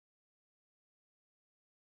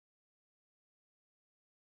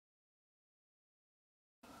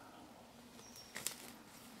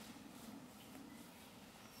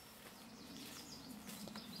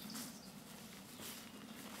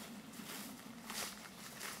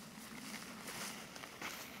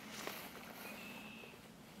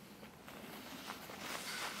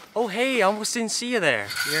Oh hey, I almost didn't see you there.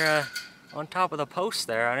 You're on top of the post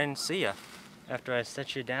there. I didn't see you after I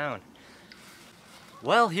set you down.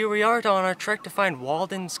 Well, here we are on our trek to find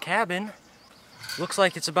Walden's cabin. Looks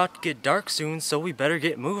like it's about to get dark soon, so we better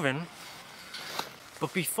get moving.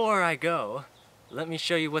 But before I go, let me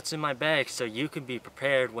show you what's in my bag so you can be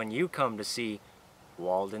prepared when you come to see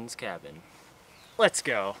Walden's cabin. Let's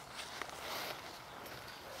go.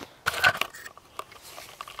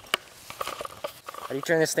 How do you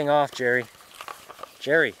turn this thing off, Jerry?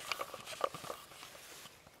 Jerry.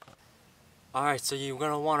 Alright, so you're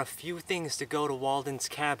going to want a few things to go to Walden's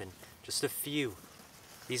cabin. Just a few.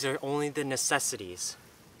 These are only the necessities.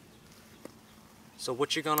 So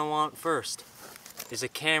what you're going to want first is a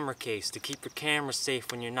camera case to keep your camera safe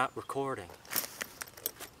when you're not recording.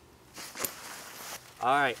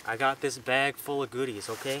 Alright, I got this bag full of goodies,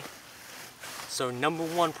 okay? So number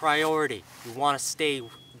one priority, you want to stay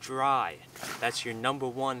dry. That's your number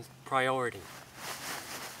one priority.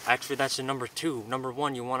 Actually, that's your number two. Number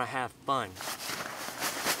one, you want to have fun.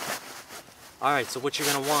 Alright, so what you're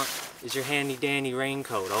going to want is your handy dandy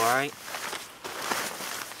raincoat, alright?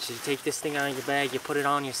 So you take this thing out of your bag, you put it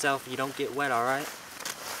on yourself, you don't get wet, alright?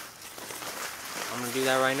 I'm going to do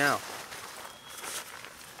that right now.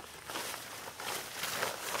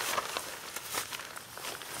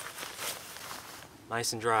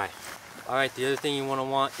 Nice and dry. Alright, the other thing you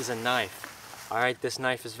want is a knife. Alright, this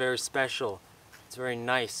knife is very special. It's very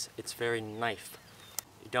nice. It's very knife.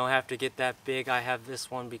 You don't have to get that big. I have this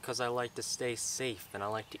one because I like to stay safe and I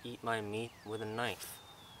like to eat my meat with a knife.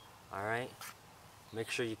 Alright? Make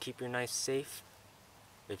sure you keep your knife safe.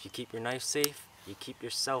 If you keep your knife safe, you keep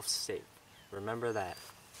yourself safe. Remember that.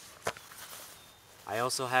 I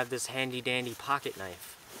also have this handy dandy pocket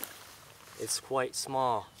knife. It's quite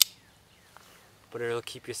small, but it'll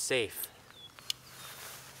keep you safe.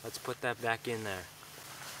 Let's put that back in there.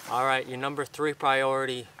 Alright, your number three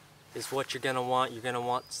priority is what you're gonna want. You're gonna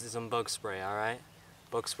want some bug spray, alright?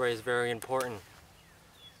 Bug spray is very important.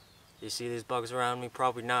 You see these bugs around me?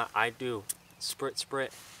 Probably not. I do. Sprit,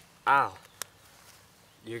 sprit. Ow.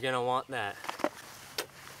 You're gonna want that.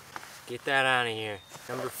 Get that out of here.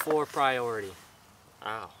 Number four priority.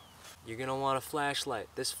 Ow. You're gonna want a flashlight.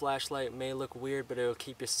 This flashlight may look weird, but it'll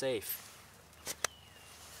keep you safe.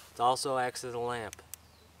 It also acts as a lamp.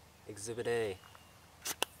 Exhibit A.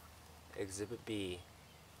 Exhibit B.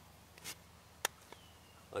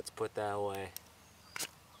 Let's put that away.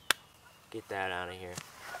 Get that out of here.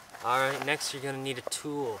 Alright, next you're going to need a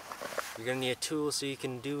tool. You're going to need a tool so you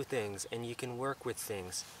can do things and you can work with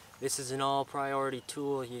things. This is an all priority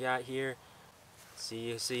tool you got here.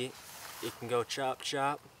 You see? It can go chop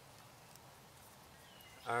chop.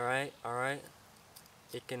 Alright.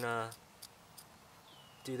 It can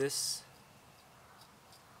do this.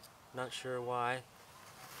 Not sure why.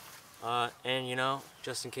 And you know,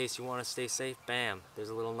 just in case you want to stay safe, bam, there's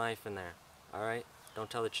a little knife in there. Alright? Don't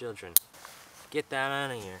tell the children. Get that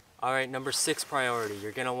out of here. Alright, number six priority,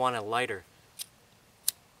 you're going to want a lighter.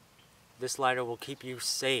 This lighter will keep you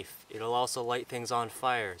safe. It'll also light things on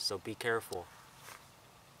fire, so be careful.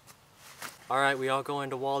 Alright, we all go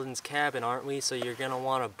into Walden's cabin, aren't we? So you're going to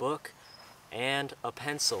want a book and a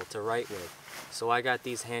pencil to write with. So I got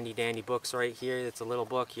these handy dandy books right here. It's a little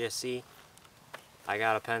book, you see. I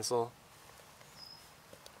got a pencil.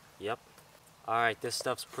 Yep. Alright, this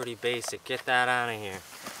stuff's pretty basic. Get that out of here.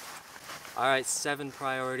 Alright, seven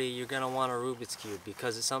priority, you're going to want a Rubik's Cube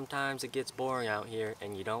because sometimes it gets boring out here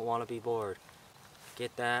and you don't want to be bored.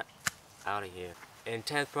 Get that out of here. And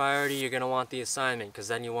 10th priority, you're going to want the assignment because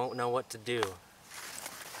then you won't know what to do.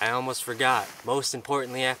 I almost forgot. Most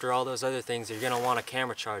importantly, after all those other things, you're going to want a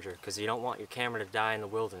camera charger because you don't want your camera to die in the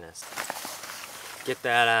wilderness. Get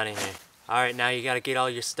that out of here. Alright, now you got to get all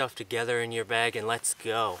your stuff together in your bag and let's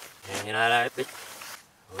go.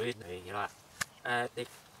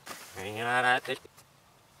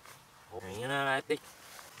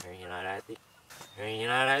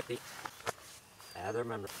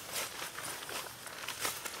 Remember.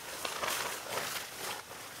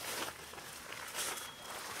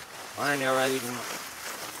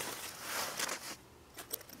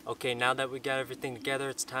 Okay, now that we got everything together,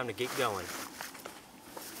 it's time to get going.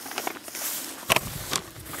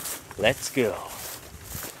 Let's go.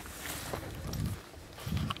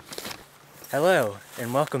 Hello,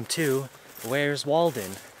 and welcome to Where's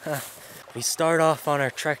Walden? We start off on our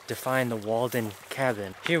trek to find the Walden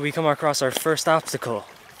cabin. Here we come across our first obstacle.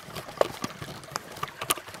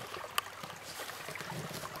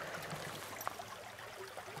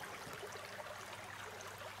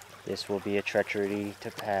 This will be a treachery to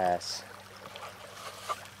pass.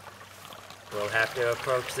 We'll have to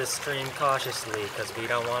approach this stream cautiously because we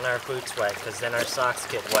don't want our boots wet, because then our socks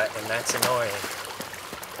get wet and that's annoying.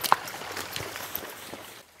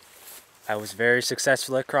 I was very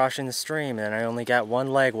successful at crossing the stream and I only got one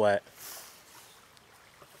leg wet.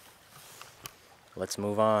 Let's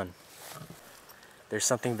move on. There's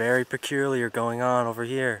something very peculiar going on over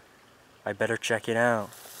here. I better check it out.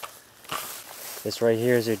 This right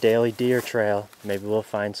here is your daily deer trail. Maybe we'll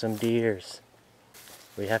find some deers.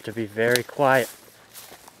 We have to be very quiet,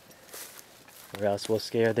 or else we'll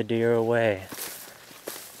scare the deer away.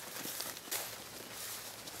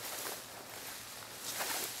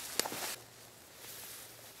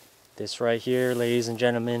 This right here, ladies and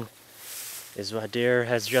gentlemen, is a deer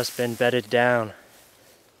has just been bedded down.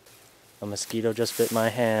 A mosquito just bit my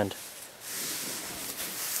hand.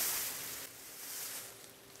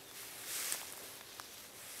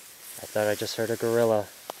 I thought I just heard a gorilla.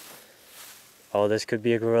 Oh, this could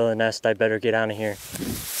be a gorilla nest. I better get out of here.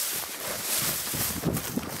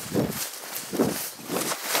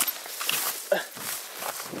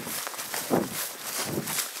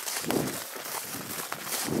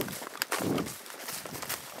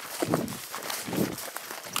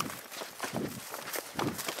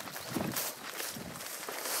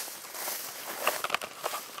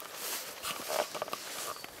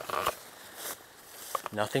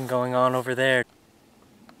 Nothing going on over there.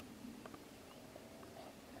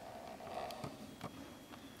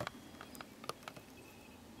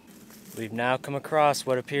 We've now come across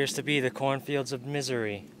what appears to be the cornfields of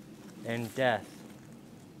misery and death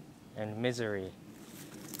and misery.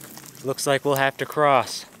 Looks like we'll have to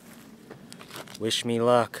cross. Wish me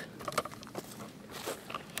luck.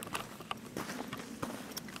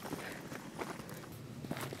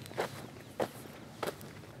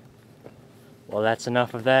 Well, that's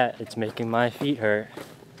enough of that. It's making my feet hurt.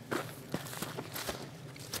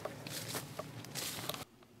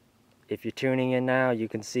 If you're tuning in now, you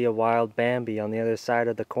can see a wild Bambi on the other side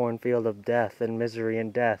of the cornfield of death and misery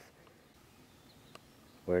and death.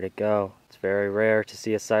 Where'd it go? It's very rare to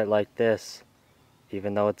see a sight like this,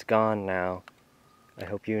 even though it's gone now. I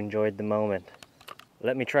hope you enjoyed the moment.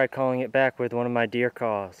 Let me try calling it back with one of my deer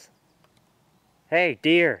calls. Hey,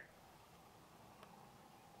 deer!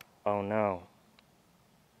 Oh no.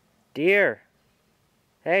 Deer!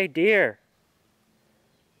 Hey, deer!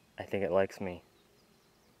 I think it likes me.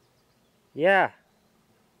 Yeah!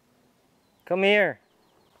 Come here!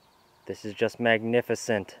 This is just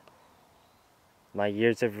magnificent. My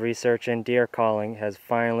years of research and deer calling has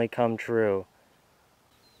finally come true.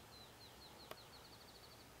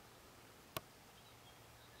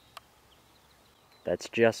 That's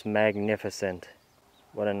just magnificent.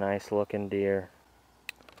 What a nice looking deer.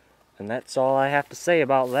 And that's all I have to say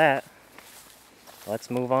about that. Let's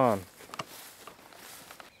move on.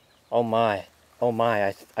 Oh my,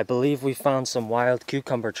 I believe we found some wild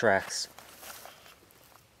cucumber tracks.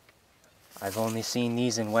 I've only seen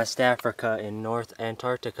these in West Africa in North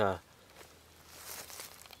Antarctica.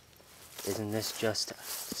 Isn't this just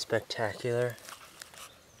spectacular?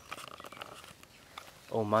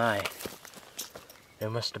 Oh my, there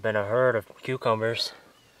must have been a herd of cucumbers.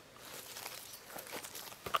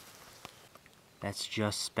 That's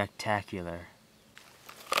just spectacular.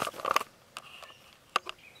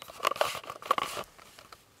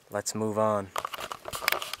 Let's move on.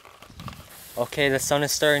 Okay, the sun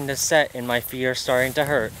is starting to set and my feet are starting to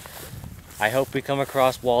hurt. I hope we come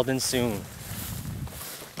across Walden soon.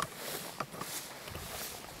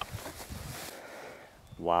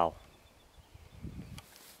 Wow.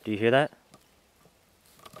 Do you hear that?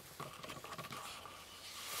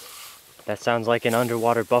 That sounds like an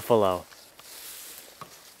underwater buffalo.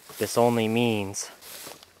 This could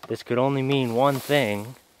only mean one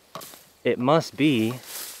thing. It must be.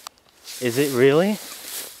 Is it really?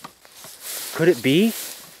 Could it be?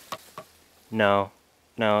 No,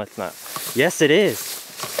 it's not. Yes, it is.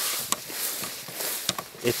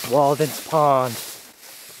 It's Walden's Pond.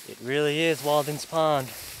 It really is Walden's Pond.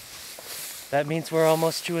 That means we're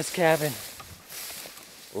almost to his cabin.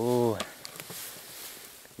 Ooh.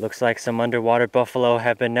 Looks like some underwater buffalo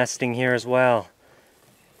have been nesting here as well.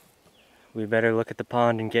 We better look at the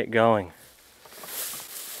pond and get going.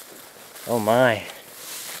 Oh my.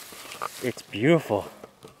 It's beautiful.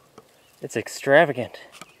 It's extravagant.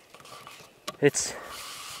 It's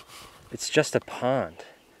just a pond.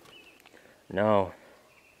 No,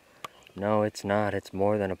 it's not. It's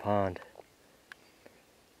more than a pond.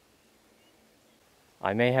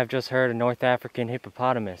 I may have just heard a North African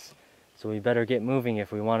hippopotamus, so we better get moving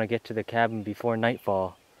if we want to get to the cabin before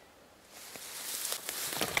nightfall.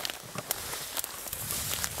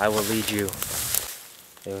 I will lead you.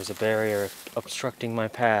 There was a barrier obstructing my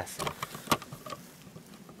path.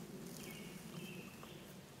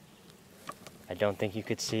 I don't think you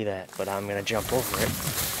could see that, but I'm gonna jump over it.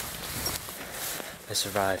 I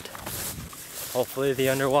survived. Hopefully the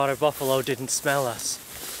underwater buffalo didn't smell us.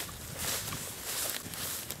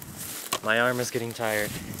 My arm is getting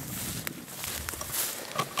tired.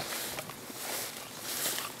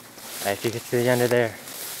 I have to get to the end of there.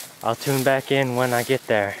 I'll tune back in when I get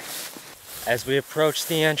there. As we approach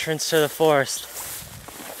the entrance to the forest,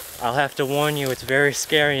 I'll have to warn you, it's very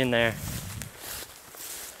scary in there.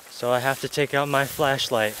 So I have to take out my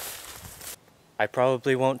flashlight. I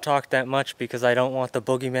probably won't talk that much because I don't want the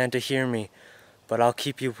boogeyman to hear me, but I'll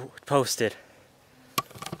keep you posted.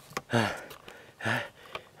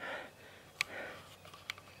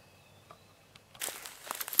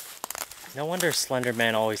 No wonder Slender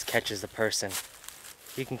Man always catches the person.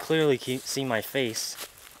 You can clearly see my face.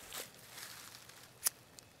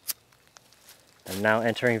 I'm now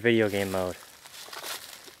entering video game mode.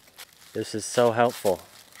 This is so helpful.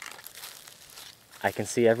 I can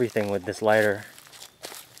see everything with this lighter.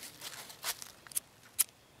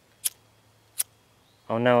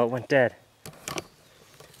 Oh no, it went dead.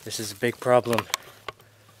 This is a big problem.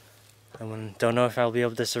 I don't know if I'll be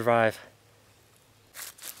able to survive.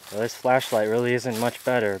 Well, this flashlight really isn't much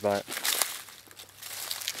better, but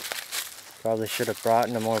probably should have brought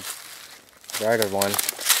in a more brighter one.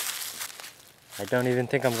 I don't even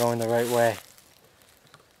think I'm going the right way.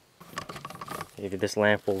 Maybe this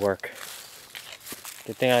lamp will work.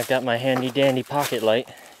 Good thing I've got my handy dandy pocket light.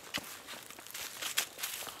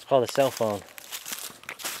 It's called a cell phone.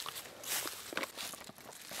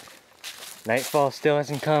 Nightfall still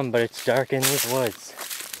hasn't come, but it's dark in these woods.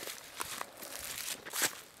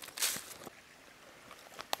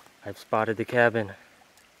 I've spotted the cabin.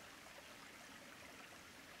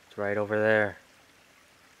 It's right over there.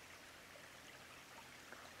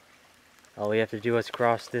 All we have to do is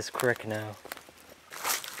cross this creek now.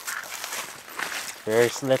 Very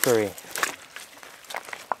slippery.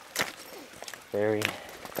 Very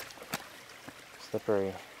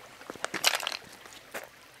slippery.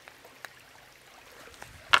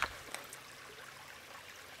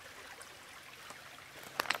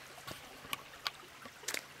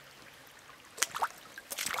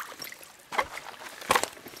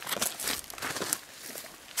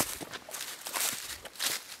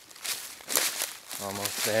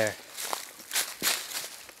 Almost there.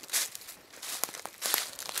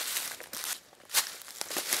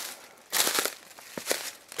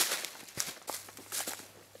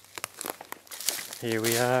 Here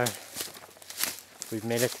we are. We've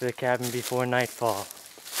made it to the cabin before nightfall.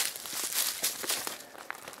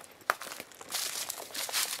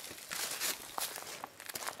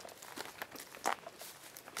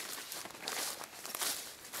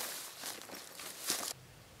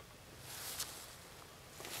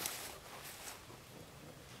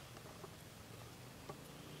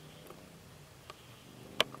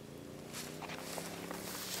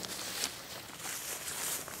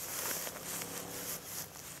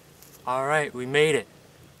 Alright, we made it.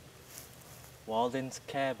 Walden's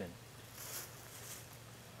cabin.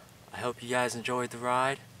 I hope you guys enjoyed the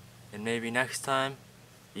ride, and maybe next time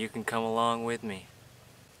you can come along with me.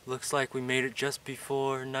 Looks like we made it just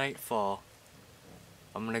before nightfall.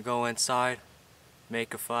 I'm gonna go inside,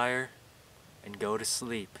 make a fire, and go to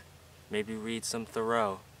sleep. Maybe read some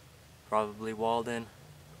Thoreau. Probably Walden.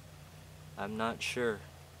 I'm not sure.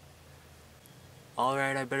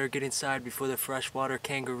 Alright, I better get inside before the freshwater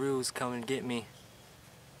kangaroos come and get me.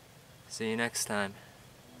 See you next time.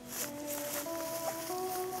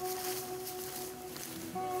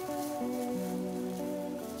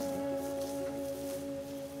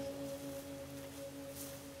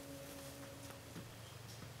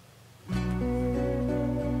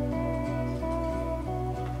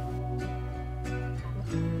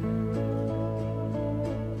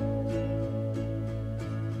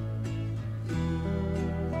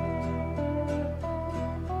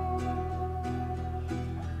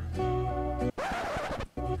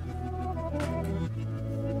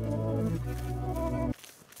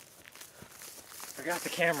 Forgot the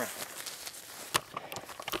camera.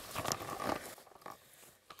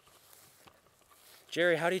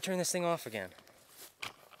 Jerry, how do you turn this thing off again?